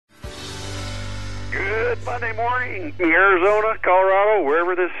Good Monday morning, Arizona, Colorado,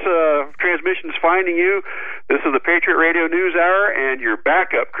 wherever this transmission is finding you. This is the Patriot Radio News Hour and your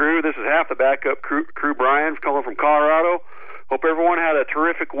backup crew. This is half the backup crew, Brian, calling from Colorado. Hope everyone had a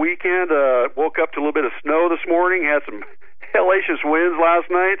terrific weekend. Woke up to a little bit of snow this morning, had some hellacious winds last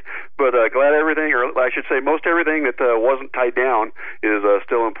night, but glad everything, or I should say most everything that wasn't tied down is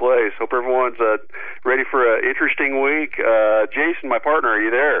still in place. Hope everyone's ready for an interesting week. Jason, my partner, are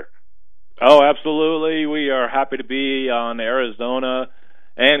you there? Oh, absolutely. We are happy to be on Arizona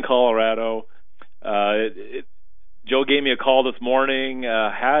and Colorado. Joe gave me a call this morning,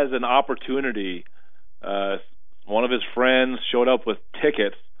 has an opportunity. One of his friends showed up with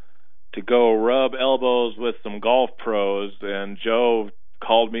tickets to go rub elbows with some golf pros, and Joe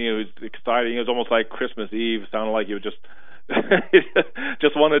called me. It was exciting. It was almost like Christmas Eve. It sounded like he was just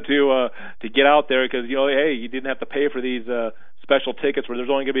wanted to get out there because, you know, hey, you didn't have to pay for these special tickets where there's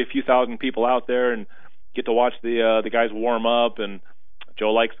only going to be a few thousand people out there and get to watch the guys warm up. And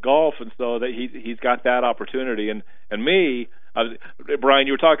Joe likes golf, and so that he's got that opportunity. And me, Brian,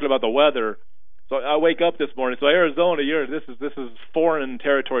 you were talking about the weather. So I wake up this morning. So Arizona, this is foreign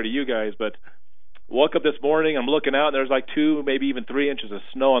territory to you guys, but woke up this morning. I'm looking out, and there's like 2, maybe even 3 inches of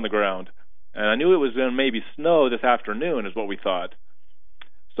snow on the ground. And I knew it was going to maybe snow this afternoon is what we thought.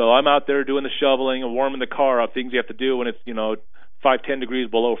 So I'm out there doing the shoveling and warming the car up, things you have to do when it's, 5-10 degrees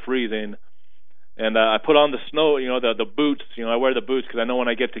below freezing. And I put on the snow, the boots. I wear the boots because I know when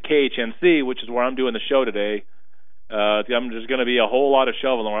I get to KHNC, which is where I'm doing the show today, there's going to be a whole lot of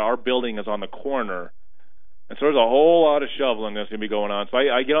shoveling. Our building is on the corner. And so there's a whole lot of shoveling that's going to be going on. So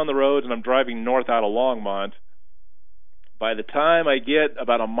I get on the roads, and I'm driving north out of Longmont. By the time I get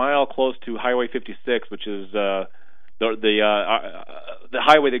about a mile close to Highway 56, which is the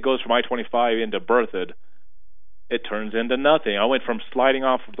highway that goes from I-25 into Berthoud, it turns into nothing. I went from sliding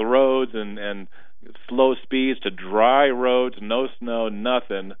off of the roads and slow speeds to dry roads, no snow,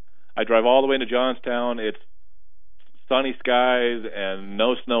 nothing. I drive all the way into Johnstown. It's sunny skies and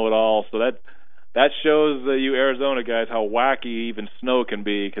no snow at all. So that shows you Arizona guys how wacky even snow can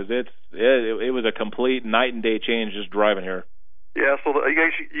be, because it was a complete night and day change just driving here. Yeah, so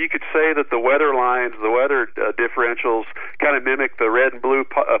you could say that the weather lines, the weather differentials kind of mimic the red and blue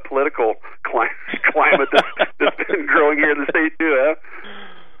political climate that's been growing here in the state too, huh?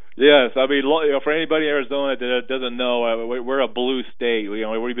 Yes, I mean, for anybody in Arizona that doesn't know, we're a blue state.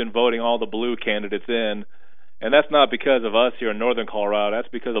 We've been voting all the blue candidates in, and that's not because of us here in northern Colorado.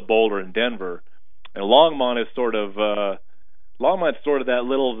 That's because of Boulder and Denver. And Longmont is sort of that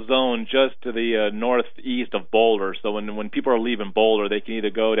little zone just to the northeast of Boulder. So when people are leaving Boulder, they can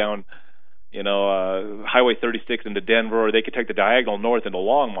either go down, Highway 36 into Denver, or they could take the diagonal north into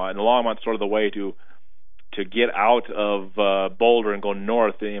Longmont. And Longmont's sort of the way to get out of Boulder and go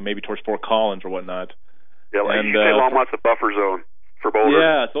north, maybe towards Fort Collins or whatnot. Yeah, like you say, Longmont's a buffer zone for Boulder.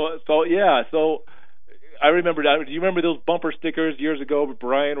 Yeah, so I remember. Do you remember those bumper stickers years ago,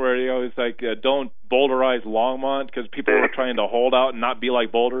 Brian, where it's like "Don't Boulderize Longmont" because people were trying to hold out and not be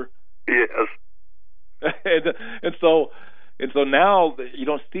like Boulder? Yes. and so now you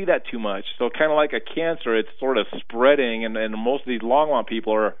don't see that too much. So kind of like a cancer, it's sort of spreading, and most of these Longmont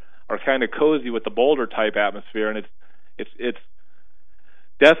people are kind of cozy with the Boulder type atmosphere, and it's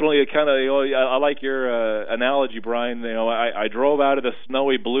definitely a kind of, I like your analogy, Brian. I drove out of the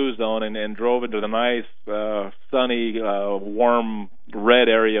snowy blue zone and drove into the nice, sunny, warm red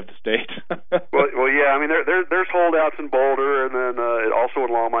area of the state. well, yeah. I mean, there's holdouts in Boulder, and then also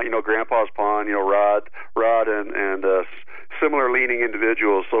in Longmont. Grandpa's Pond. Rod and similar leaning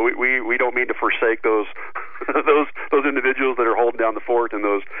individuals. So we don't mean to forsake those those individuals that are holding down the fort in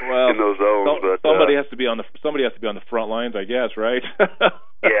those zones. But somebody has to be on the front lines, I guess, right?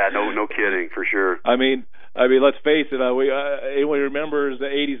 Yeah, no kidding, for sure. I mean, let's face it. Anyone remembers the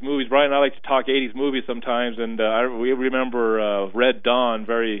 '80s movies? Brian and I like to talk '80s movies sometimes, and we remember Red Dawn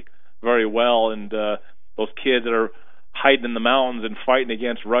very, very well. And those kids that are hiding in the mountains and fighting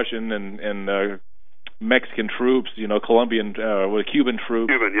against Russian and Mexican troops, Cuban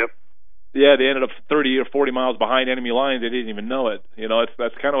troops. Cuban, yep. Yeah, they ended up 30 or 40 miles behind enemy lines. They didn't even know it.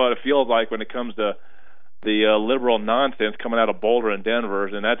 That's kind of what it feels like when it comes to the liberal nonsense coming out of Boulder and Denver,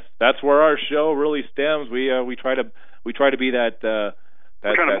 and that's where our show really stems. We try to be that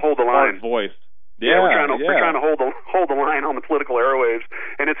we're trying to hold the line voice. Yeah, we're trying to hold the line on the political airwaves,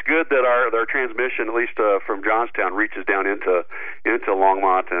 and it's good that our transmission, at least from Johnstown, reaches down into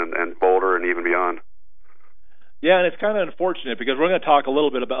Longmont and Boulder and even beyond. Yeah, and it's kind of unfortunate because we're going to talk a little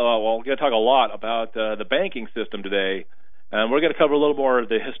bit about, we're going to talk a lot about the banking system today, and we're going to cover a little more of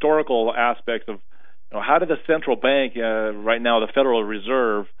the historical aspects of how did the central bank, right now the Federal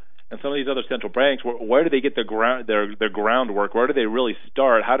Reserve, and some of these other central banks, where do they get their groundwork? Where do they really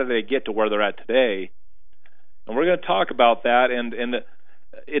start? How do they get to where they're at today? And we're going to talk about that. And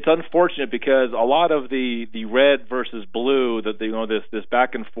it's unfortunate because a lot of the red versus blue, that this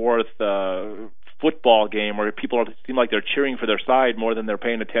back and forth football game where people seem like they're cheering for their side more than they're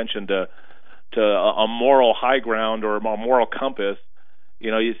paying attention to a moral high ground or a moral compass.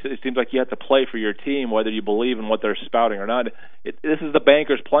 It seems like you have to play for your team whether you believe in what they're spouting or not. This is the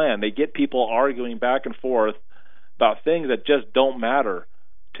bankers' plan. They get people arguing back and forth about things that just don't matter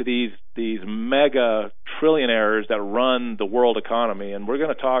to these mega trillionaires that run the world economy. And we're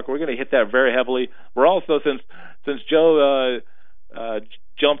going to hit that very heavily. We're also, since Joe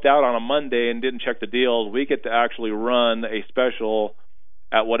jumped out on a Monday and didn't check the deals, we get to actually run a special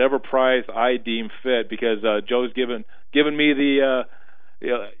at whatever price I deem fit, because Joe's given me the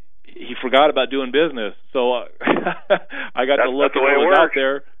he forgot about doing business, so I got to look at what was out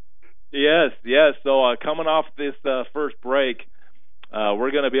there. Yes. So coming off this first break, we're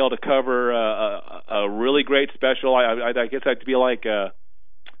going to be able to cover a really great special. I guess that'd be like that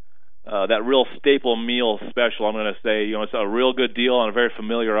real staple meal special. I'm going to say, it's a real good deal on a very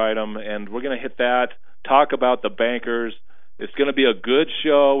familiar item, and we're going to hit that. Talk about the bankers. It's going to be a good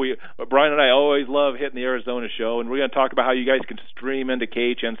show. Brian and I always love hitting the Arizona show, and we're going to talk about how you guys can stream into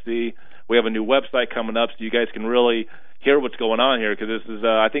KHNC. We have a new website coming up, so you guys can really hear what's going on here. Because this is,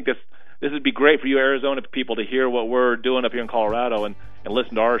 I think this would be great for you Arizona people to hear what we're doing up here in Colorado and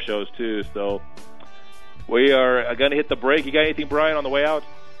listen to our shows too. So we are going to hit the break. You got anything, Brian, on the way out?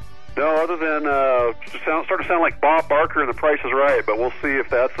 No, other than start to sound like Bob Barker and The Price is Right, but we'll see if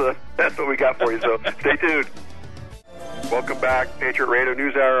that's what we got for you. So stay tuned. Welcome back, Patriot Radio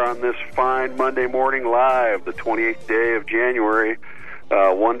News Hour on this fine Monday morning, live, the 28th day of January,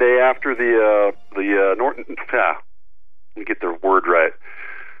 one day after the Norton. Let me get the word right.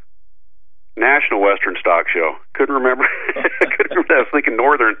 National Western Stock Show. Couldn't remember. I was thinking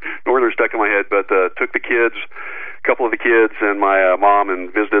Northern stuck in my head, but took the kids, a couple of the kids, and my mom,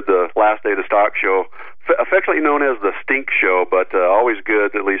 and visited the last day of the stock show, affectionately known as the Stink Show, but always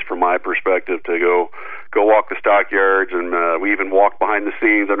good, at least from my perspective, to go walk the stockyards, and we even walked behind the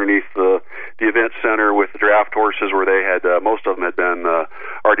scenes underneath the event center with the draft horses, where they had most of them had been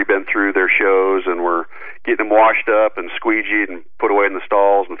already been through their shows, and were getting them washed up and squeegeed and put away in the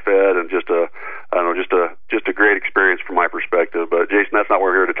stalls and fed, and just a great experience from my perspective. But Jason, that's not what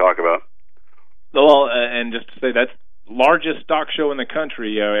we're here to talk about. Well, and just to say, that's largest stock show in the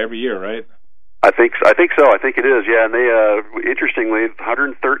country every year, right? I think so. I think it is. Yeah, and they interestingly,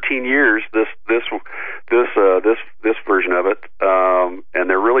 113 years this version of it, and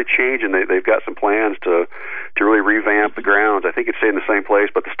they're really changing. They've got some plans to really revamp the grounds. I think it's staying in the same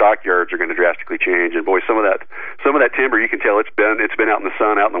place, but the stockyards are going to drastically change. And boy, some of that timber, you can tell it's been out in the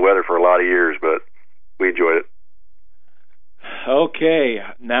sun, out in the weather for a lot of years, but we enjoyed it. Okay,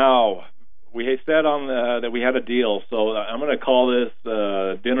 now we said that we had a deal, so I'm going to call this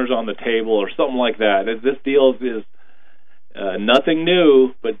dinner's on the table or something like that. This deal is nothing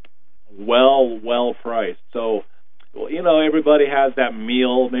new, but well priced. So, everybody has that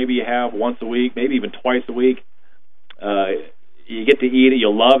meal. Maybe you have once a week, maybe even twice a week. You get to eat it. You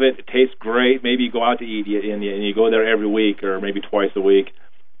love it. It tastes great. Maybe you go out to eat and you go there every week or maybe twice a week.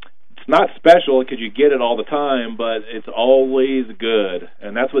 It's not special because you get it all the time, but it's always good,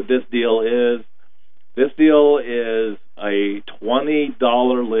 and that's what this deal is. This deal is a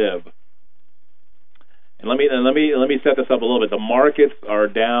 $20 lib. And let me set this up a little bit. The markets are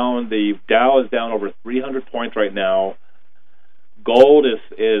down. The Dow is down over 300 points right now. Gold is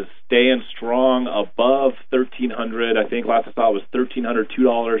staying strong above 1,300. I think last I saw it was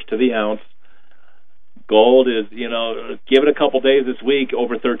 $1,302 to the ounce. Gold is, give it a couple days this week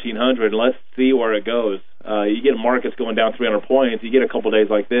over 1,300. Let's see where it goes. You get markets going down 300 points. You get a couple days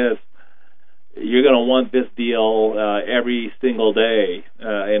like this, you're going to want this deal every single day.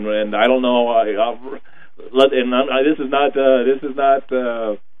 And I don't know. This is not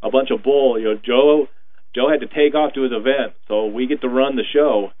a bunch of bull. Joe had to take off to his event, so we get to run the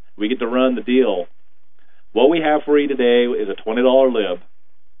show. We get to run the deal. What we have for you today is a $20 lib.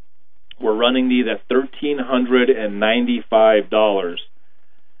 We're running these at $1,395.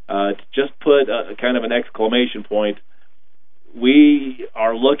 To just put kind of an exclamation point, we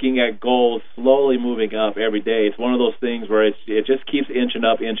are looking at gold slowly moving up every day. It's one of those things where it just keeps inching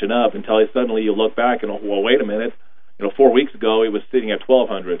up until suddenly you look back and, well, wait a minute. 4 weeks ago it was sitting at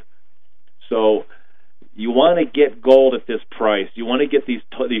 $1,200. So you want to get gold at this price. You want to get these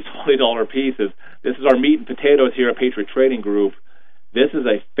 $20 pieces. This is our meat and potatoes here at Patriot Trading Group. This is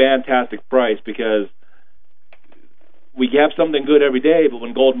a fantastic price because we have something good every day, but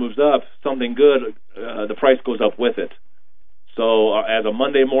when gold moves up, something good, the price goes up with it. So as a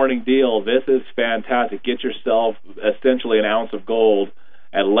Monday morning deal, this is fantastic. Get yourself essentially an ounce of gold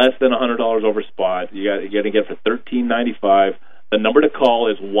at less than $100 over spot. You're going to get it for $13.95. The number to call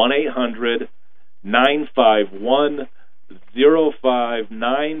is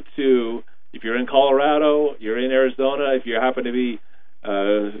 1-800-951-0592. If you're in Colorado, you're in Arizona, if you happen to be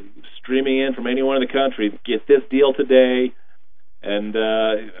streaming in from anywhere in the country, get this deal today, and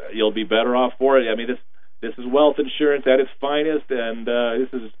you'll be better off for it. I mean, this is wealth insurance at its finest, and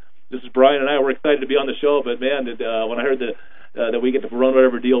this is Brian and I. We're excited to be on the show, but man, when I heard that we get to run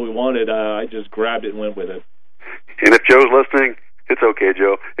whatever deal we wanted, I just grabbed it and went with it. And if Joe's listening, it's okay,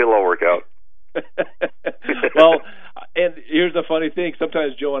 Joe. It'll all work out. Well, and here's the funny thing.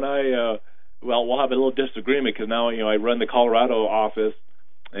 Sometimes Joe and I, we'll have a little disagreement because now, I run the Colorado office,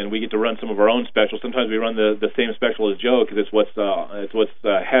 and we get to run some of our own specials. Sometimes we run the same special as Joe because it's what's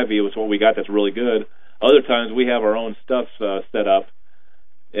heavy. It's what we got that's really good. Other times we have our own stuff set up,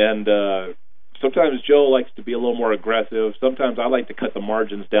 and sometimes Joe likes to be a little more aggressive. Sometimes I like to cut the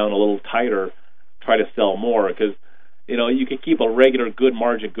margins down a little tighter, try to sell more because you can keep a regular good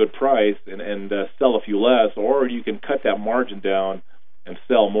margin, good price, and sell a few less, or you can cut that margin down and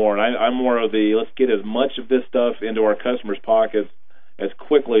sell more. And I'm more of the let's get as much of this stuff into our customers' pockets as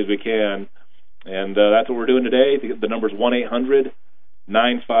quickly as we can, and that's what we're doing today. The number's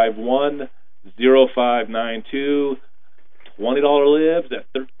 1-800-951-0592. $20 libs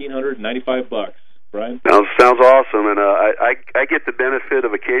at $1,395. Brian? Sounds awesome, and I get the benefit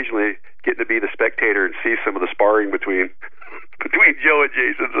of occasionally getting to be the spectator and see some of the sparring between Joe and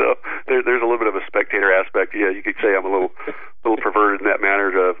Jason. So there's a little bit of a spectator aspect. Yeah, you could say I'm a little perverted in that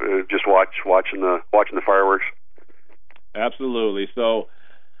manner to just watching the fireworks. Absolutely. So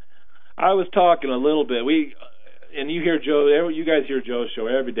I was talking a little bit. And you hear Joe. You guys hear Joe's show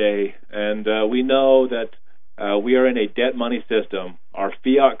every day, and we know that we are in a debt money system. Our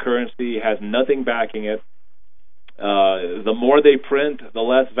fiat currency has nothing backing it. The more they print, the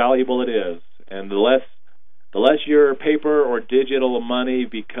less valuable it is, and the less your paper or digital money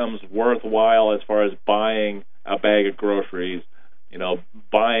becomes worthwhile as far as buying a bag of groceries,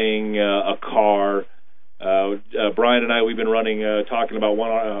 buying a car. Brian and I, we've been talking about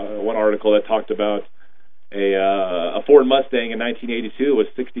one article that talked about a Ford Mustang in 1982 was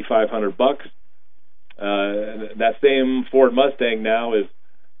 $6,500. That same Ford Mustang now is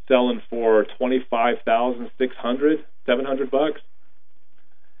selling for $25,600, $700,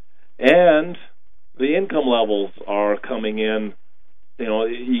 and the income levels are coming in.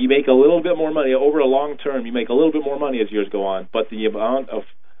 You make a little bit more money over a long term. You make a little bit more money as years go on, but the amount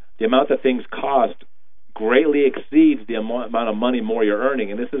that things cost greatly exceeds the amount of money more you're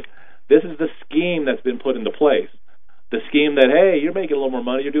earning, and this is the scheme that's been put into place. The scheme that, hey, you're making a little more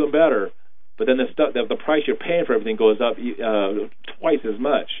money, you're doing better, but then the price you're paying for everything goes up twice as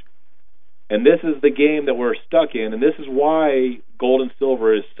much. And this is the game that we're stuck in, and this is why gold and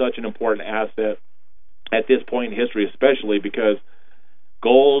silver is such an important asset at this point in history, especially because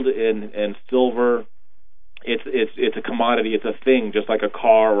gold and silver, it's a commodity, it's a thing, just like a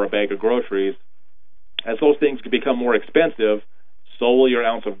car or a bag of groceries. As those things can become more expensive, so will your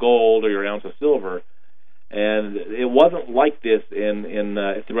ounce of gold or your ounce of silver. And it wasn't like this in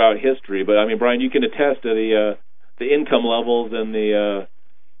throughout history. But I mean, Brian, you can attest to the income levels and the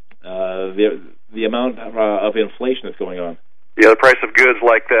amount of inflation that's going on. Yeah, the price of goods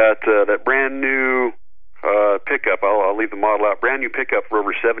like that brand new pickup. I'll leave the model out. Brand new pickup for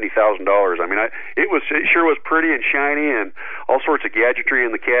over $70,000. I mean, it sure was pretty and shiny and all sorts of gadgetry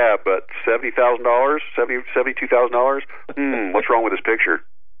in the cab, but $70,000, $72,000. What's wrong with this picture?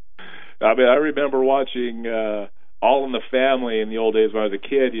 I mean, I remember watching All in the Family in the old days when I was a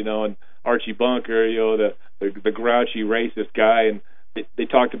kid, and Archie Bunker, the grouchy racist guy, and they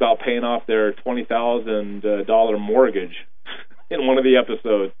talked about paying off their $20,000 mortgage in one of the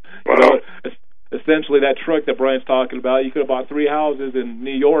episodes. Wow. Essentially, that truck that Brian's talking about, you could have bought 3 houses in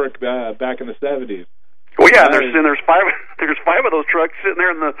New York back in the 70s. Well, yeah, there's five of those trucks sitting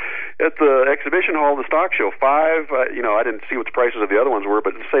there at the exhibition hall of the stock show. 5, I didn't see what the prices of the other ones were,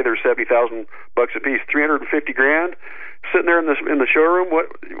 but say they're $70,000 a piece, $350,000 sitting there in the showroom.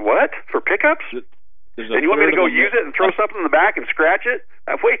 What for pickups? And you want me to go use it and throw something in the back and scratch it?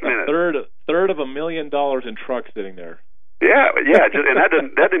 Wait a minute. Third of $1 million in trucks sitting there. Yeah, and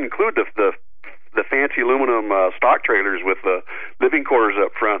that didn't include the fancy aluminum stock trailers with the living quarters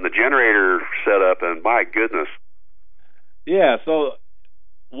up front and the generator set up, and my goodness. Yeah, so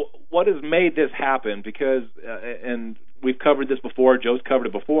what has made this happen? Because, and we've covered this before, Joe's covered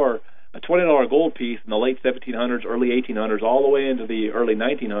it before, a $20 gold piece in the late 1700s, early 1800s, all the way into the early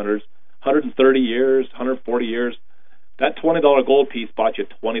 1900s, 130 years, 140 years, that $20 gold piece bought you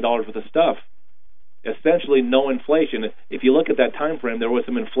 $20 worth of stuff. Essentially no inflation. If you look at that time frame, there was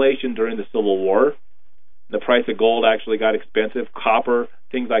some inflation during the Civil War. The price of gold actually got expensive, copper,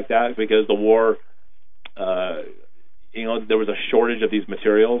 things like that, because the war, there was a shortage of these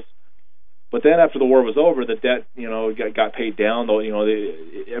materials. But then after the war was over, the debt, got paid down.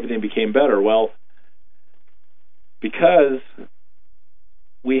 Everything became better. Well, because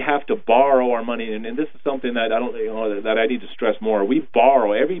we have to borrow our money, and this is something that that I need to stress more. We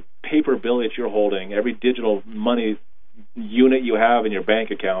borrow every paper bill that you're holding, every digital money unit you have in your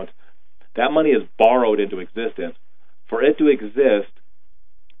bank account. That money is borrowed into existence. For it to exist,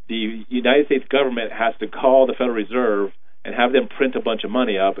 the United States government has to call the Federal Reserve and have them print a bunch of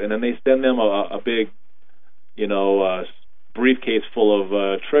money up, and then they send them a big, briefcase full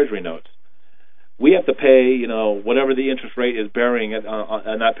of treasury notes. We have to pay, whatever the interest rate is bearing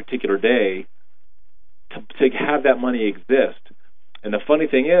on that particular day to have that money exist. And the funny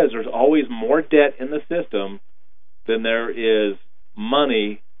thing is, there's always more debt in the system than there is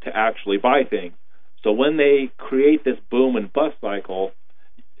money to actually buy things. So when they create this boom and bust cycle,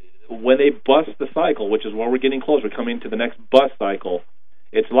 when they bust the cycle, which is where we're getting closer, coming to the next bust cycle,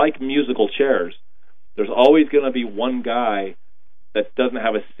 it's like musical chairs. There's always going to be one guy that doesn't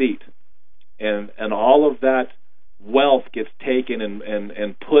have a seat. And all of that wealth gets taken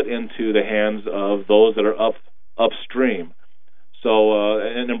and put into the hands of those that are upstream. So,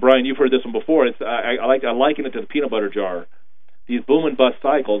 and Brian, you've heard this one before. I liken it to the peanut butter jar. These boom and bust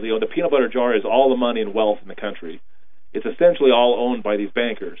cycles, the peanut butter jar is all the money and wealth in the country. It's essentially all owned by these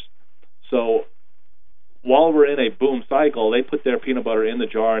bankers. So while we're in a boom cycle, they put their peanut butter in the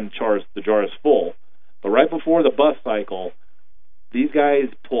jar and the jar is full. But right before the bust cycle, these guys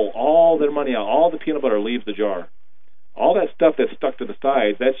pull all their money out. All the peanut butter leaves the jar. All that stuff that's stuck to the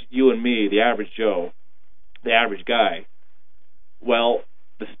sides, that's you and me, the average Joe, the average guy. Well,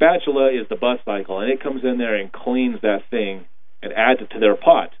 the spatula is the bust cycle, and it comes in there and cleans that thing and adds it to their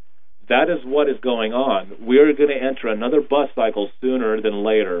pot. That is what is going on. We're going to enter another bust cycle sooner than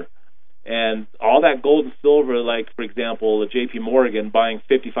later. And all that gold and silver, like, for example, the J.P. Morgan buying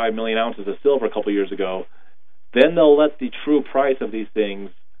 55 million ounces of silver a couple of years ago, then they'll let the true price of these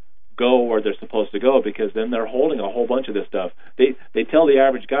things go where they're supposed to go, because then they're holding a whole bunch of this stuff. They tell the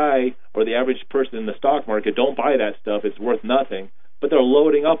average guy or the average person in the stock market, don't buy that stuff, it's worth nothing. But they're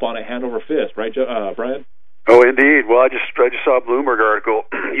loading up on it hand over fist, right, Brian? Oh, indeed. Well, I just saw a Bloomberg article.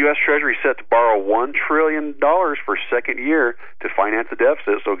 U.S. Treasury set to borrow $1 trillion for second year to finance the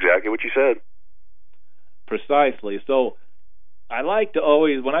deficit. So exactly what you said. Precisely. So I like to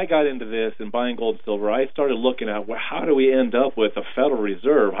always, when I got into this and buying gold and silver, I started looking at, well, how do we end up with a Federal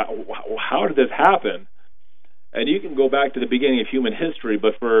Reserve? How did this happen? And you can go back to the beginning of human history,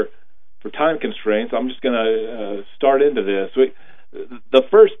 but for time constraints, I'm just going to start into this. The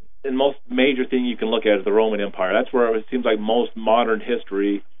first and most major thing you can look at is the Roman Empire. That's where it seems like most modern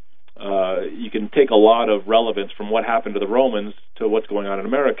history, you can take a lot of relevance from what happened to the Romans to what's going on in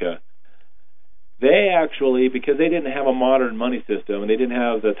America. They actually, because they didn't have a modern money system and they didn't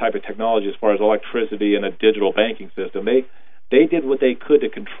have the type of technology as far as electricity and a digital banking system, they did what they could to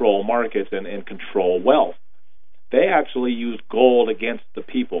control markets and control wealth. They actually used gold against the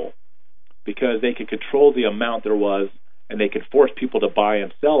people because they could control the amount there was, and they could force people to buy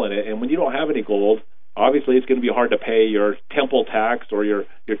and sell in it. And when you don't have any gold, obviously it's going to be hard to pay your temple tax or your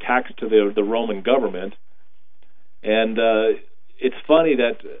tax to the Roman government. And it's funny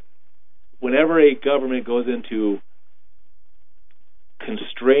that whenever a government goes into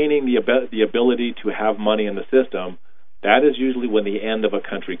constraining the ability to have money in the system, that is usually when the end of a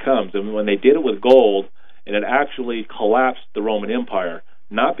country comes. And when they did it with gold, and it actually collapsed the Roman Empire,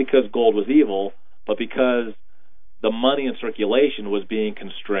 not because gold was evil, but because the money in circulation was being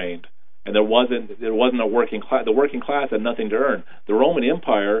constrained, and there wasn't a working class. The working class had nothing to earn. The Roman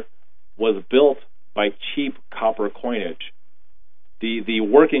Empire was built by cheap copper coinage. The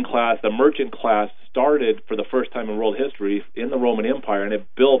working class, the merchant class, started for the first time in world history in the Roman Empire, and it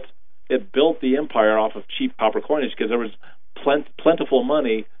built the empire off of cheap copper coinage because there was plentiful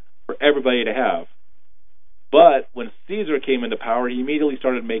money for everybody to have. But when Caesar came into power, he immediately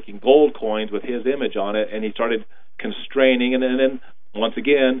started making gold coins with his image on it, and he started constraining, and then once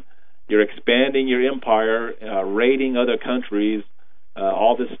again, you're expanding your empire, raiding other countries.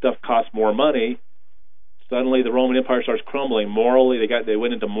 All this stuff costs more money. Suddenly, the Roman Empire starts crumbling morally. They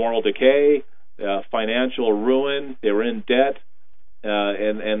went into moral decay, financial ruin. They were in debt,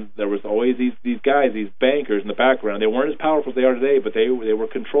 and there was always these guys, these bankers in the background. They weren't as powerful as they are today, but they were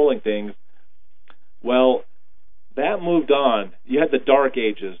controlling things. Well, that moved on. You had the Dark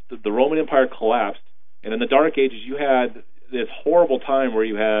Ages. The Roman Empire collapsed, and in the Dark Ages you had this horrible time where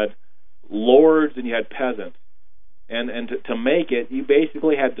you had lords and you had peasants. And to make it, you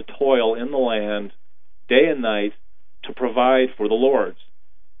basically had to toil in the land day and night to provide for the lords.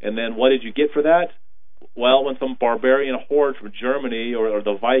 And then what did you get for that? Well, when some barbarian horde from Germany or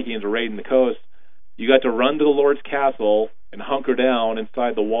the Vikings were raiding the coast, you got to run to the lord's castle and hunker down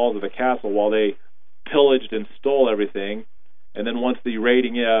inside the walls of the castle while they pillaged and stole everything. And then once the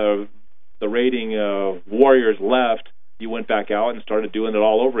raiding warriors left, you went back out and started doing it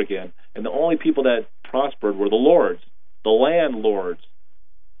all over again. And the only people that prospered were the lords, the landlords.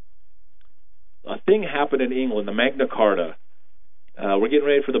 A thing happened in England, the Magna Carta. We're getting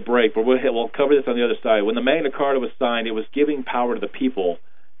ready for the break, but we'll cover this on the other side. When the Magna Carta was signed, it was giving power to the people.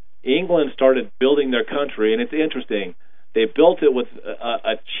 England started building their country, and it's interesting. They built it with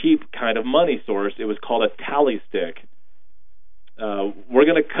a cheap kind of money source. It was called a tally stick. We're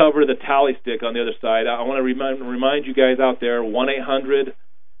going to cover the tally stick on the other side. I want to remind you guys out there,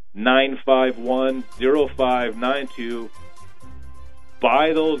 1-800-951-0592.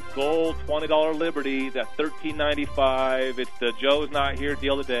 Buy those gold $20 Liberties at $13.95. It's the Joe's Not Here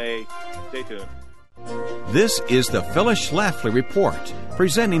deal today. Stay tuned. This is the Phyllis Schlafly Report,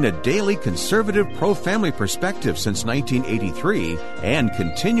 presenting a daily conservative pro-family perspective since 1983 and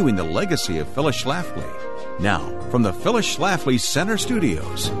continuing the legacy of Phyllis Schlafly. Now, from the Phyllis Schlafly Center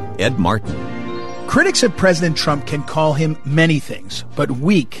Studios, Ed Martin. Critics of President Trump can call him many things, but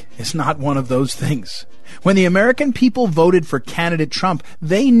weak is not one of those things. When the American people voted for candidate Trump,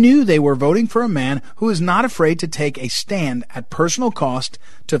 they knew they were voting for a man who is not afraid to take a stand at personal cost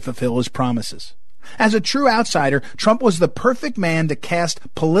to fulfill his promises. As a true outsider, Trump was the perfect man to cast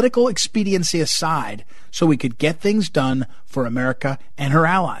political expediency aside so we could get things done for America and her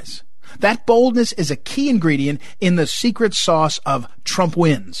allies. That boldness is a key ingredient in the secret sauce of Trump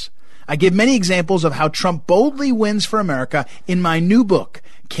wins. I give many examples of how Trump boldly wins for America in my new book,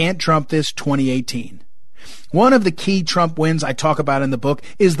 Can't Trump This 2018. One of the key Trump wins I talk about in the book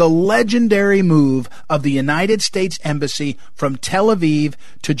is the legendary move of the United States Embassy from Tel Aviv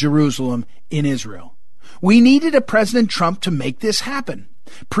to Jerusalem in Israel. We needed a President Trump to make this happen.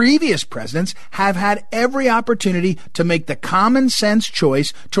 Previous presidents have had every opportunity to make the common sense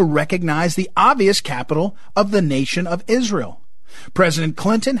choice to recognize the obvious capital of the nation of Israel. President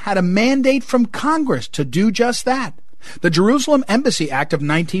Clinton had a mandate from Congress to do just that. The Jerusalem Embassy Act of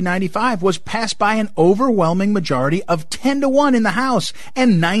 1995 was passed by an overwhelming majority of 10-1 in the House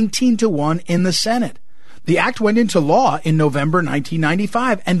and 19-1 in the Senate. The act went into law in November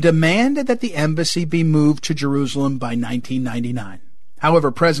 1995 and demanded that the embassy be moved to Jerusalem by 1999.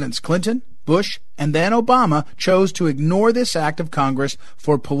 However, Presidents Clinton, Bush, and then Obama chose to ignore this act of Congress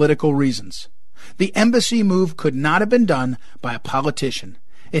for political reasons. The embassy move could not have been done by a politician.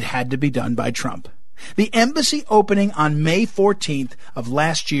 It had to be done by Trump. The embassy opening on May 14th of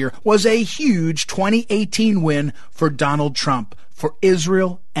last year was a huge 2018 win for Donald Trump, for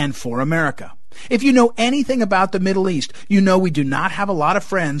Israel, and for America. If you know anything about the Middle East, you know we do not have a lot of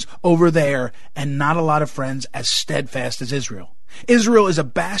friends over there and not a lot of friends as steadfast as Israel. Israel is a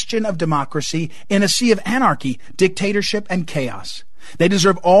bastion of democracy in a sea of anarchy, dictatorship, and chaos. They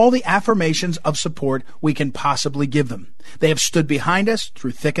deserve all the affirmations of support we can possibly give them. They have stood behind us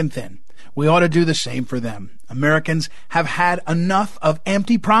through thick and thin. We ought to do the same for them. Americans have had enough of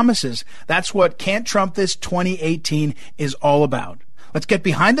empty promises. That's what Can't Trump This 2018 is all about. Let's get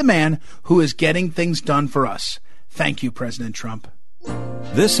behind the man who is getting things done for us. Thank you, President Trump.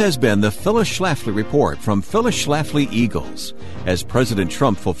 This has been the Phyllis Schlafly Report from Phyllis Schlafly Eagles. As President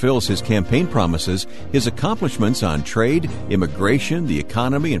Trump fulfills his campaign promises, his accomplishments on trade, immigration, the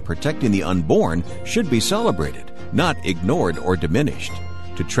economy, and protecting the unborn should be celebrated, not ignored or diminished.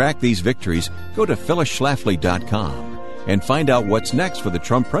 To track these victories, go to phyllisschlafly.com and find out what's next for the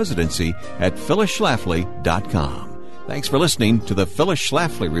Trump presidency at phyllisschlafly.com. Thanks for listening to the Phyllis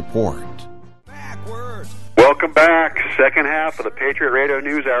Schlafly Report. Welcome back. Second half of the Patriot Radio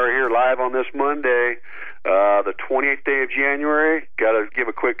News Hour here live on this Monday, the 28th day of January. Got to give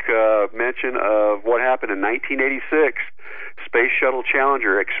a quick mention of what happened in 1986. Space Shuttle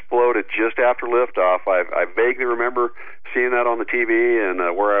Challenger exploded just after liftoff. I vaguely remember seeing that on the TV and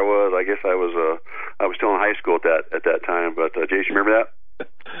where I was. I guess I was still in high school at that time. But Jason, remember that?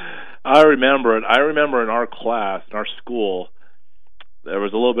 I remember it. I remember in our class, in our school, there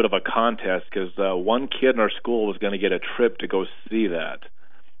was a little bit of a contest because one kid in our school was going to get a trip to go see that.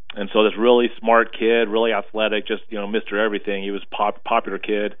 And so this really smart kid, really athletic, just, Mr. Everything. He was popular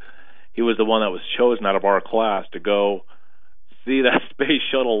kid. He was the one that was chosen out of our class to go see that space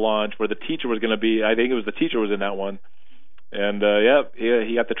shuttle launch where the teacher was going to be. I think it was the teacher was in that one. And,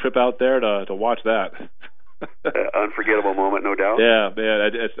 he got the trip out there to watch that. Unforgettable moment, no doubt. Yeah,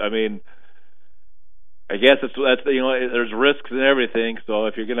 man. I guess there's risks and everything. So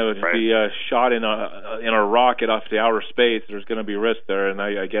if you're going to be shot in a rocket off to outer space, there's going to be risk there. And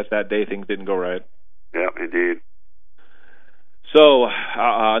I guess that day things didn't go right. Yeah, indeed. So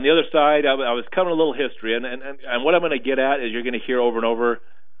on the other side, I was covering a little history, and what I'm going to get at is you're going to hear over and over,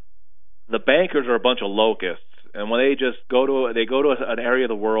 the bankers are a bunch of locusts, and when they go to an area of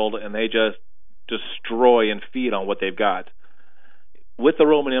the world and they just destroy and feed on what they've got. With the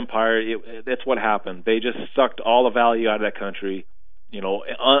Roman Empire, that's what happened. They just sucked all the value out of that country.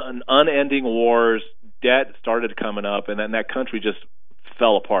 Unending wars, debt started coming up, and then that country just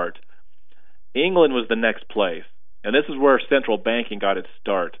fell apart. England was the next place, and this is where central banking got its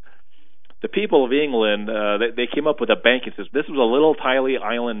start. The people of England, they came up with a banking system. This was a little tiny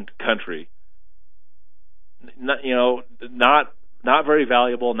island country. Not very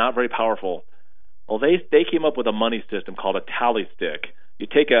valuable, not very powerful. Well, they came up with a money system called a tally stick. You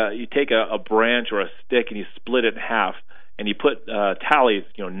take a branch or a stick and you split it in half, and you put tallies,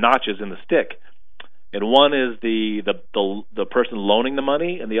 notches in the stick. And one is the person loaning the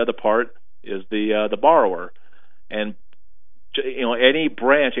money, and the other part is the borrower. And any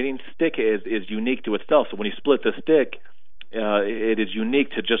branch, any stick is unique to itself. So when you split the stick, it is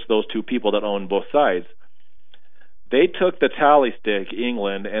unique to just those two people that own both sides. They took the tally stick,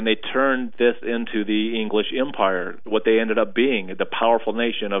 England, and they turned this into the English Empire, what they ended up being, the powerful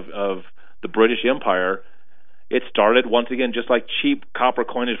nation of the British Empire. It started, once again, just like cheap copper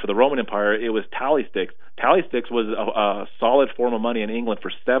coinage for the Roman Empire, it was tally sticks. Tally sticks was a solid form of money in England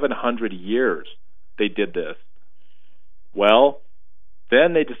for 700 years. They did this. Well,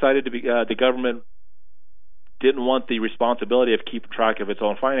 then they decided the government didn't want the responsibility of keeping track of its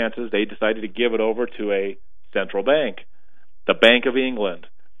own finances. They decided to give it over to a central bank, the Bank of England,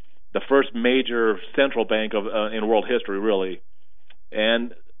 the first major central bank in world history, really.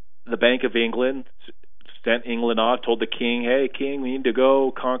 And the Bank of England sent England off, told the king, hey, king, we need to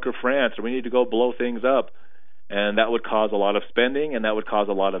go conquer France, or we need to go blow things up. And that would cause a lot of spending, and that would cause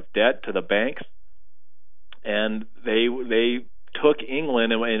a lot of debt to the banks. And they took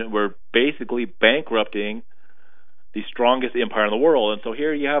England and were basically bankrupting the strongest empire in the world. And so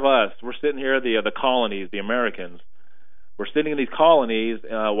here you have us. We're sitting here, the colonies, the Americans. We're sitting in these colonies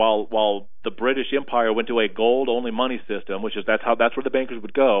while the British Empire went to a gold-only money system, that's where the bankers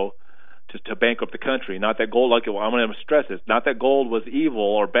would go to bankrupt the country. Not that gold, I'm going to stress this, not that gold was evil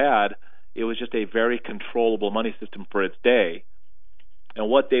or bad. It was just a very controllable money system for its day. And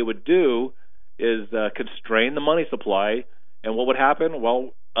what they would do is constrain the money supply. And what would happen? Well,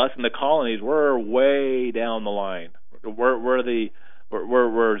 us in the colonies, we're way down the line.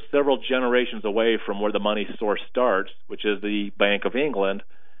 We're several generations away from where the money source starts, which is the Bank of England,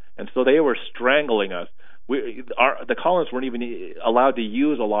 and so they were strangling us. The colonists weren't even allowed to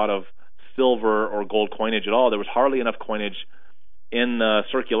use a lot of silver or gold coinage at all. There was hardly enough coinage in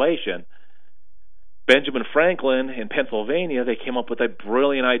circulation. Benjamin Franklin in Pennsylvania, they came up with a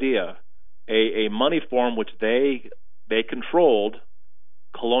brilliant idea, a money form which they controlled,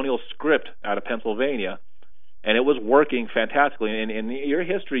 colonial script out of Pennsylvania. And it was working fantastically. And in your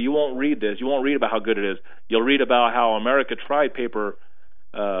history, you won't read this. You won't read about how good it is. You'll read about how America tried paper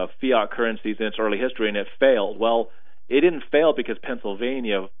fiat currencies in its early history, and it failed. Well, it didn't fail because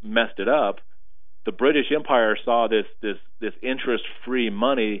Pennsylvania messed it up. The British Empire saw this interest-free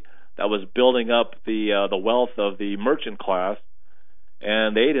money that was building up the wealth of the merchant class,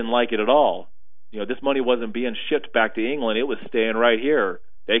 and they didn't like it at all. This money wasn't being shipped back to England. It was staying right here.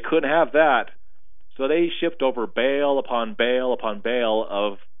 They couldn't have that. So they shipped over bale upon bale upon bale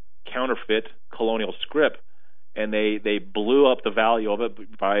of counterfeit colonial scrip, and they blew up the value of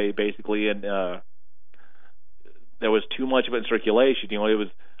it by basically, there was too much of it in circulation. It was,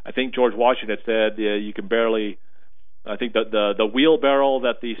 I think George Washington had said, you can barely. I think the wheelbarrow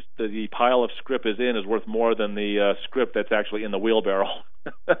that the pile of scrip is in is worth more than the scrip that's actually in the wheelbarrow.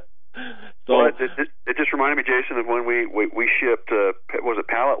 So well, it just reminded me, Jason, of when we shipped was it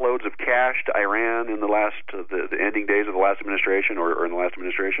pallet loads of cash to Iran in the ending days of the last administration or in the last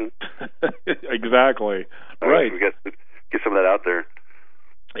administration. Exactly. Right. We get some of that out there.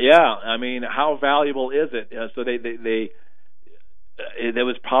 Yeah, I mean, how valuable is it? So there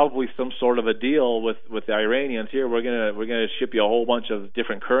was probably some sort of a deal with the Iranians. Here, we're gonna ship you a whole bunch of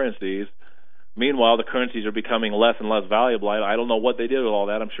different currencies. Meanwhile, the currencies are becoming less and less valuable. I don't know what they did with all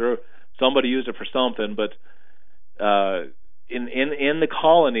that. I'm sure somebody used it for something, but in the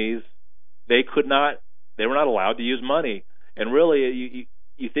colonies, they were not allowed to use money. And really,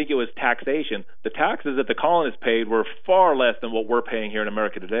 you think it was taxation. The taxes that the colonists paid were far less than what we're paying here in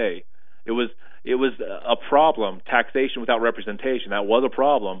America today. It was a problem, taxation without representation. That was a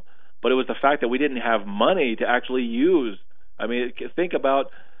problem, but it was the fact that we didn't have money to actually use. I mean, think about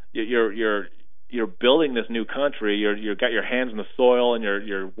you're building this new country. You've got your hands in the soil, and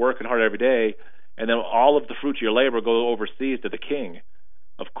you're working hard every day, and then all of the fruits of your labor go overseas to the king.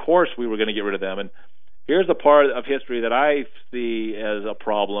 Of course, we were going to get rid of them. And here's a part of history that I see as a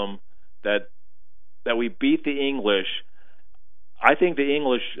problem, that we beat the English. I think the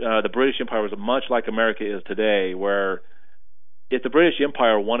English, the British Empire, was much like America is today, where if the British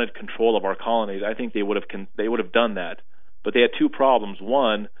Empire wanted control of our colonies, I think they would have done that. But they had two problems.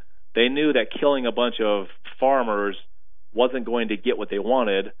 One, they knew that killing a bunch of farmers wasn't going to get what they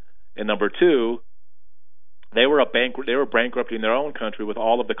wanted, and number two, they were bankrupting their own country with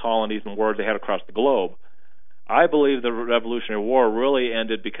all of the colonies and wars they had across the globe. I believe the Revolutionary War really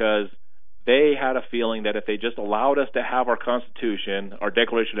ended because they had a feeling that if they just allowed us to have our Constitution, our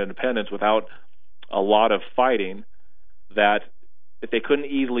Declaration of Independence, without a lot of fighting, that if they couldn't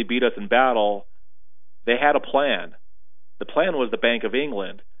easily beat us in battle, they had a plan. The plan was the Bank of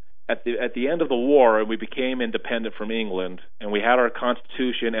England. At the end of the war, and we became independent from England, and we had our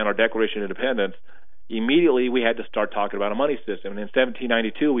Constitution and our Declaration of Independence, immediately we had to start talking about a money system. And in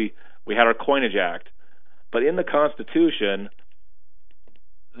 1792, we had our Coinage Act. But in the Constitution,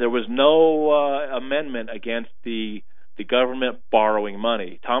 there was no amendment against the government borrowing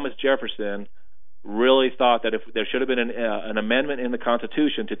money. Thomas Jefferson really thought that if there should have been an amendment in the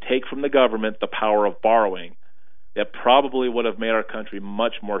Constitution to take from the government the power of borrowing, that probably would have made our country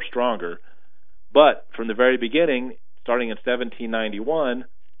much more stronger. But from the very beginning, starting in 1791,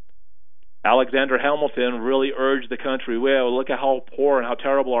 Alexander Hamilton really urged the country, well, look at how poor and how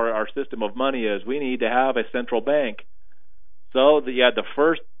terrible our system of money is. We need to have a central bank. So you had the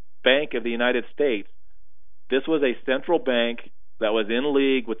first Bank of the United States. This was a central bank that was in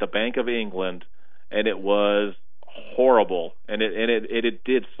league with the Bank of England, and it was horrible. And it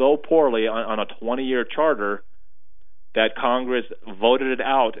did so poorly on a 20-year charter that Congress voted it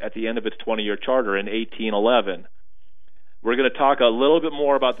out at the end of its 20-year charter in 1811. We're going to talk a little bit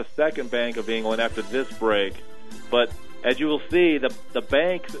more about the second Bank of England after this break. But as you will see, the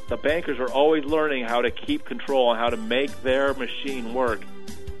bankers are always learning how to keep control and how to make their machine work.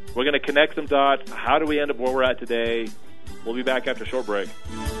 We're going to connect some dots. How do we end up where we're at today? We'll be back after a short break.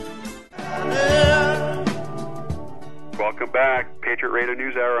 Welcome back. Patriot Radio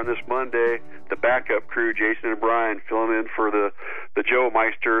News Hour on this Monday. The backup crew, Jason and Brian, filling in for the Joe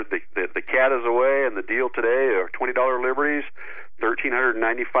Meister. The cat is away, and the deal today are $20 Liberties,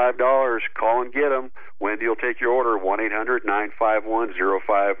 $1,395. Call and get them. Wendy will take your order,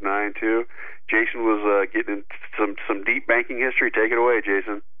 1-800-951-0592. Jason was getting some deep banking history. Take it away,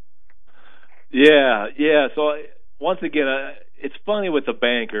 Jason. Yeah. So once again, it's funny with the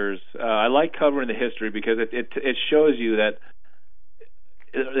bankers. I like covering the history because it shows you that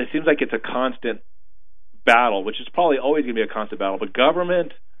it seems like it's a constant battle, which is probably always going to be a constant battle. But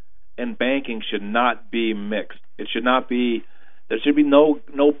government and banking should not be mixed. It should not be. There should be no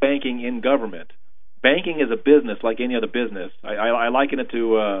banking in government. Banking is a business like any other business. I liken it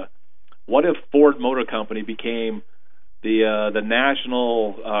to what if Ford Motor Company became the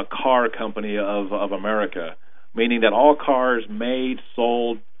national car company of America, meaning that all cars made,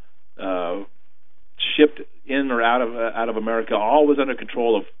 sold, shipped in or out of America, all was under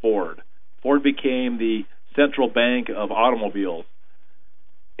control of Ford. Ford became the central bank of automobiles.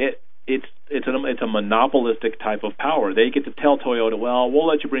 It's a monopolistic type of power. They get to tell Toyota, well, we'll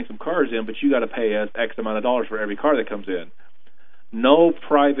let you bring some cars in, but you got to pay us X amount of dollars for every car that comes in. No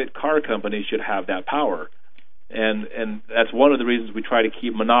private car company should have that power. And that's one of the reasons we try to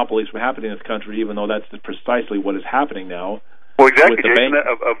keep monopolies from happening in this country, even though that's precisely what is happening now. Well, exactly, Jason.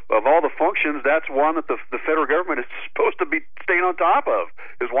 Of all the functions, that's one that the federal government is supposed to be staying on top of,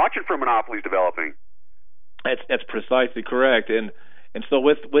 is watching for monopolies developing. That's precisely correct. And so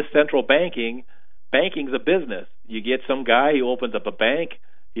with central banking, banking's a business. You get some guy who opens up a bank,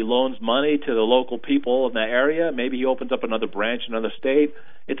 he loans money to the local people in that area. Maybe he opens up another branch in another state.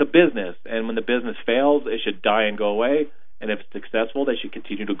 It's a business, and when the business fails, it should die and go away. And if it's successful, they should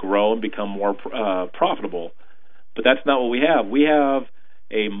continue to grow and become more profitable. But that's not what we have. We have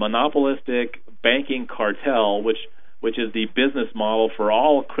a monopolistic banking cartel, which is the business model for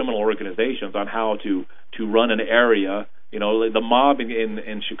all criminal organizations on how to run an area You know, the mob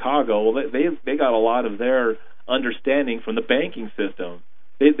in Chicago, well, they got a lot of their understanding from the banking system.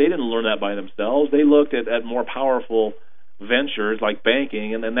 They didn't learn that by themselves. They looked at more powerful ventures like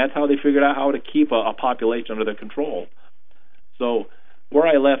banking, and that's how they figured out how to keep a population under their control. So where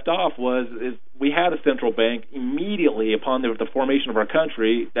I left off is we had a central bank immediately upon the formation of our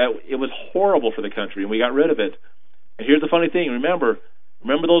country that it was horrible for the country, and we got rid of it. And here's the funny thing: remember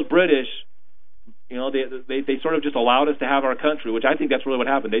those British. You know, they sort of just allowed us to have our country, which I think that's really what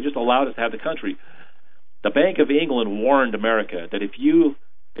happened. They just allowed us to have the country. The Bank of England warned America that if you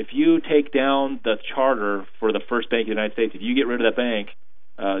take down the charter for the first bank in the United States, if you get rid of that bank,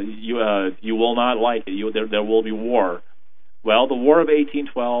 you will not like it. There will be war. Well, the War of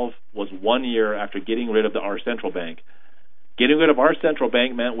 1812 was 1 year after getting rid of our central bank. Getting rid of our central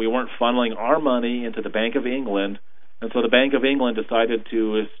bank meant we weren't funneling our money into the Bank of England. And so the Bank of England decided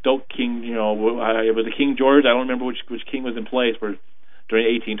to stoke King, it was a King George. I don't remember which king was in place during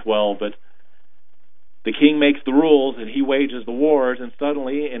 1812, but the king makes the rules and he wages the wars, and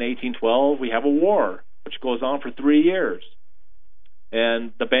suddenly in 1812 we have a war, which goes on for 3 years.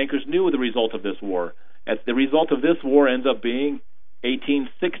 And the bankers knew the result of this war. And the result of this war ends up being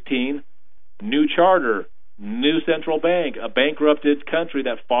 1816, new charter, new central bank, a bankrupted country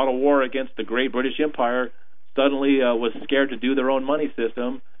that fought a war against the great British Empire suddenly was scared to do their own money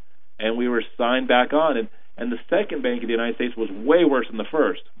system, and we were signed back on. And the second bank of the United States was way worse than the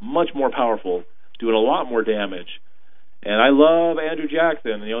first, much more powerful, doing a lot more damage. And I love Andrew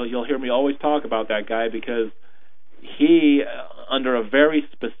Jackson. You'll hear me always talk about that guy because he, under a very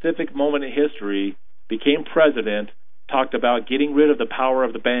specific moment in history, became president, talked about getting rid of the power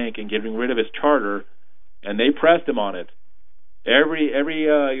of the bank and getting rid of his charter, and they pressed him on it.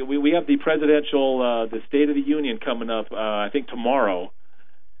 We have the presidential, the State of the Union coming up, I think tomorrow,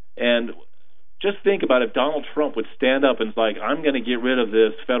 and just think about if Donald Trump would stand up and it's like, I'm going to get rid of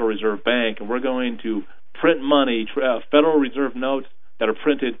this Federal Reserve Bank, and we're going to print money, Federal Reserve notes that are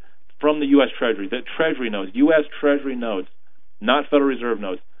printed from the U.S. Treasury, the Treasury notes, U.S. Treasury notes, not Federal Reserve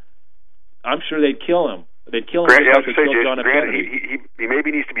notes. I'm sure they'd kill him. They'd kill him. Grant, just like they killed John F. Grant, Kennedy. he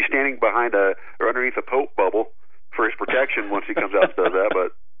maybe needs to be standing behind or underneath a Pope bubble for his protection once he comes out and does that.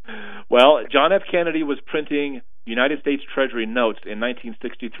 But well, John F. Kennedy was printing United States Treasury notes in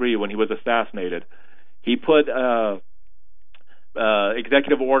 1963 when he was assassinated. He put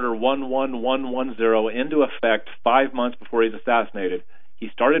Executive Order 11110 into effect 5 months before he was assassinated. He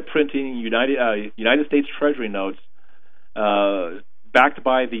started printing United States Treasury notes backed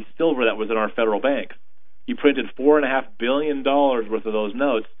by the silver that was in our federal banks. He printed $4.5 billion worth of those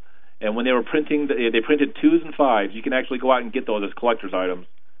notes. And when they were printing, they printed 2s and 5s. You can actually go out and get those as collector's items.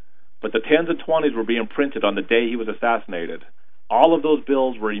 But the 10s and 20s were being printed on the day he was assassinated. All of those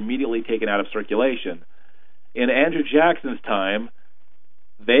bills were immediately taken out of circulation. In Andrew Jackson's time,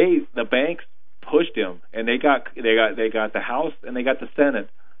 the banks pushed him, and they got the House and they got the Senate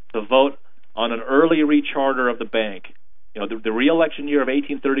to vote on an early recharter of the bank. The re-election year of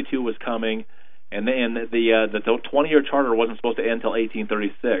 1832 was coming, and the 20-year charter wasn't supposed to end until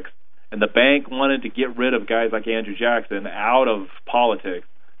 1836. And the bank wanted to get rid of guys like Andrew Jackson out of politics,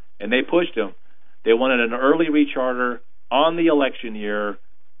 and they pushed him. They wanted an early recharter on the election year.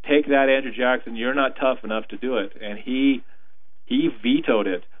 Take that, Andrew Jackson. You're not tough enough to do it. And he vetoed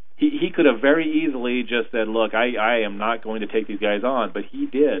it. He could have very easily just said, look, I am not going to take these guys on, but he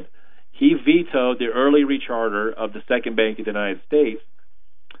did. He vetoed the early recharter of the second bank of the United States.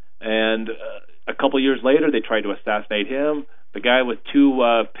 And a couple years later, they tried to assassinate him. The guy with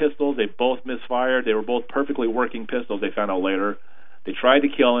 2 pistols, they both misfired. They were both perfectly working pistols, they found out later. They tried to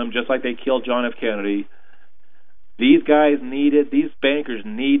kill him just like they killed John F. Kennedy. These bankers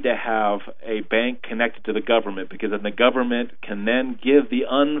need to have a bank connected to the government, because then the government can then give the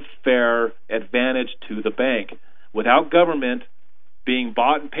unfair advantage to the bank. Without government being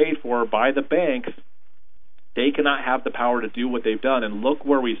bought and paid for by the banks, they cannot have the power to do what they've done. And look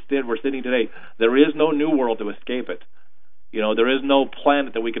where we're sitting today. There is no new world to escape it. There is no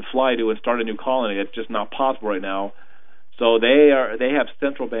planet that we could fly to and start a new colony. It's just not possible right now. So they have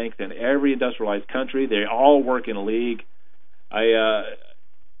central banks in every industrialized country. They all work in a league. I'll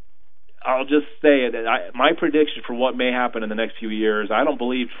just say it. My prediction for what may happen in the next few years, I don't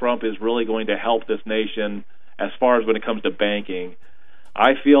believe Trump is really going to help this nation as far as when it comes to banking.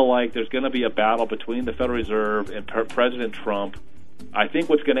 I feel like there's going to be a battle between the Federal Reserve and President Trump. I think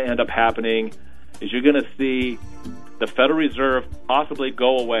what's going to end up happening is you're going to see the Federal Reserve possibly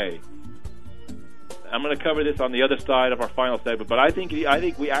go away. I'm going to cover this on the other side of our final segment, but I think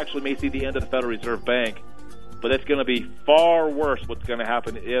we actually may see the end of the Federal Reserve Bank, but it's going to be far worse what's going to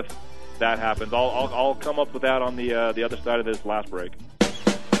happen if that happens. I'll come up with that on the other side of this last break.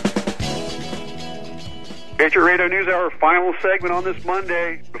 Patriot Radio News Hour, final segment on this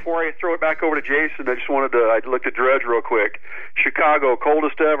Monday. Before I throw it back over to Jason, I looked at Drudge real quick. Chicago,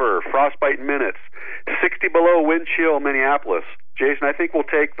 coldest ever, frostbite in minutes. 60 below, wind chill, Minneapolis. Jason, I think we'll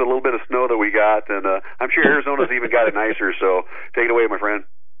take the little bit of snow that we got, and I'm sure Arizona's even got it nicer, so take it away, my friend.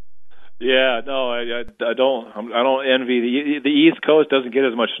 Yeah, no, I don't envy the East Coast. Doesn't get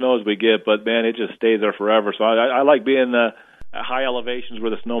as much snow as we get, but man, it just stays there forever. So I like being at high elevations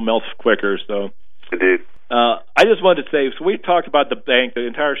where the snow melts quicker. So indeed. I just wanted to say, so we talked about the bank the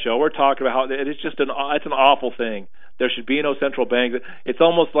entire show. We're talking about how it's just it's an awful thing. There should be no central bank. It's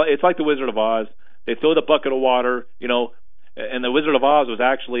like the Wizard of Oz. They throw the bucket of water, and the Wizard of Oz was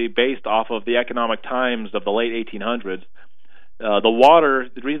actually based off of the Economic Times of the late 1800s.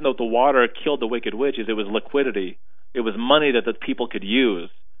 The reason that the water killed the Wicked Witch is it was liquidity. It was money that the people could use.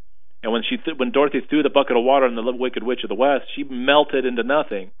 And when Dorothy threw the bucket of water on the Wicked Witch of the West, she melted into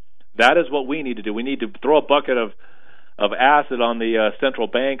nothing. That is what we need to do. We need to throw a bucket of acid on the central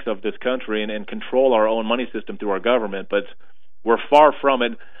banks of this country and control our own money system through our government. But we're far from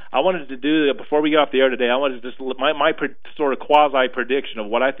it. I wanted to do, before we get off the air today, I wanted to just my sort of quasi prediction of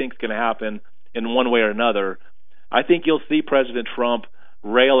what I think is going to happen in one way or another. I think you'll see President Trump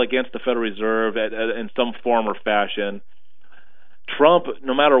rail against the Federal Reserve in some form or fashion. Trump,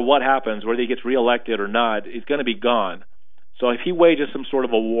 no matter what happens, whether he gets reelected or not, is going to be gone. So if he wages some sort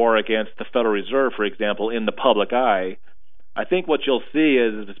of a war against the Federal Reserve, for example, in the public eye, I think what you'll see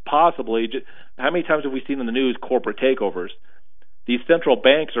is possibly, how many times have we seen in the news corporate takeovers? These central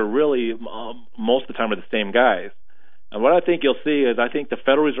banks are really, most of the time, are the same guys. And what I think you'll see is I think the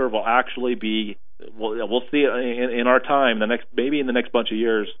Federal Reserve will actually be, we'll see it in our time, maybe in the next bunch of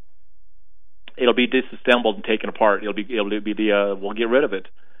years, it'll be disassembled and taken apart. We'll get rid of it.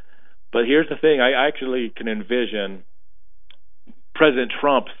 But here's the thing, I actually can envision President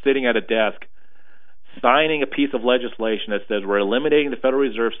Trump sitting at a desk, signing a piece of legislation that says we're eliminating the Federal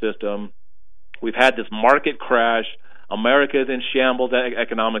Reserve System. We've had this market crash. America is in shambles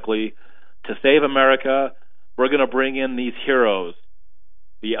economically. To save America, we're going to bring in these heroes,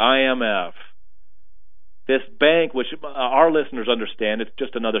 the IMF. This bank, which our listeners understand, it's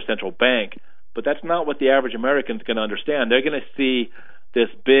just another central bank, but that's not what the average American is going to understand. They're going to see this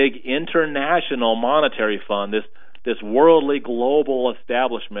big international monetary fund, this worldly global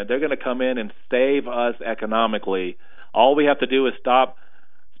establishment. They're going to come in and save us economically. All we have to do is stop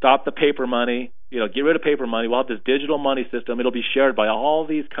the paper money, get rid of paper money. We'll have this digital money system. It'll be shared by all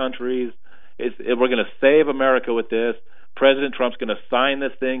these countries. We're going to save America with this. President Trump's going to sign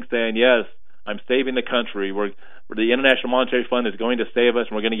this thing saying, yes, I'm saving the country. The International Monetary Fund is going to save us,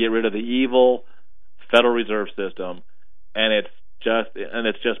 and we're going to get rid of the evil Federal Reserve System. And it's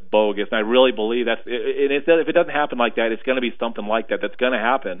just bogus. And I really believe if it doesn't happen like that, it's going to be something like that that's going to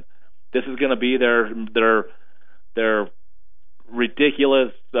happen. This is going to be their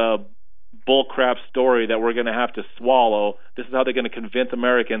ridiculous bullcrap story that we're going to have to swallow. This is how they're going to convince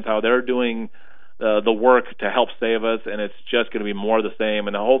Americans how they're doing the work to help save us, and it's just going to be more of the same.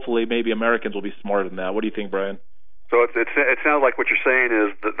 And hopefully, maybe Americans will be smarter than that. What do you think, Brian? So it sounds like what you're saying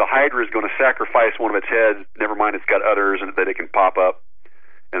is that the Hydra is going to sacrifice one of its heads. Never mind, it's got others and that it can pop up,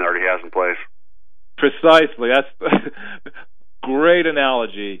 and it already has in place. Precisely. That's great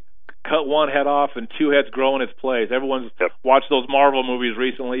analogy. Cut one head off and two heads grow in its place. Everyone's watched those Marvel movies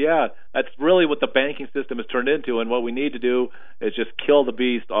recently. Yeah, that's really what the banking system has turned into, and what we need to do is just kill the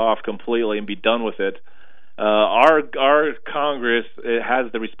beast off completely and be done with it. Our Congress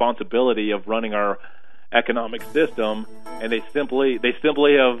has the responsibility of running our economic system, and they simply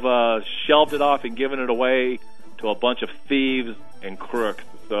have shelved it off and given it away to a bunch of thieves and crooks.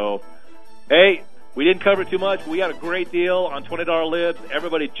 So, hey, we didn't cover too much. We got a great deal on $20 libs.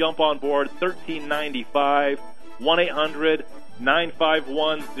 Everybody jump on board. $13.95.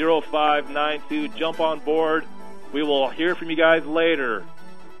 1-800-951-0592. Jump on board. We will hear from you guys later.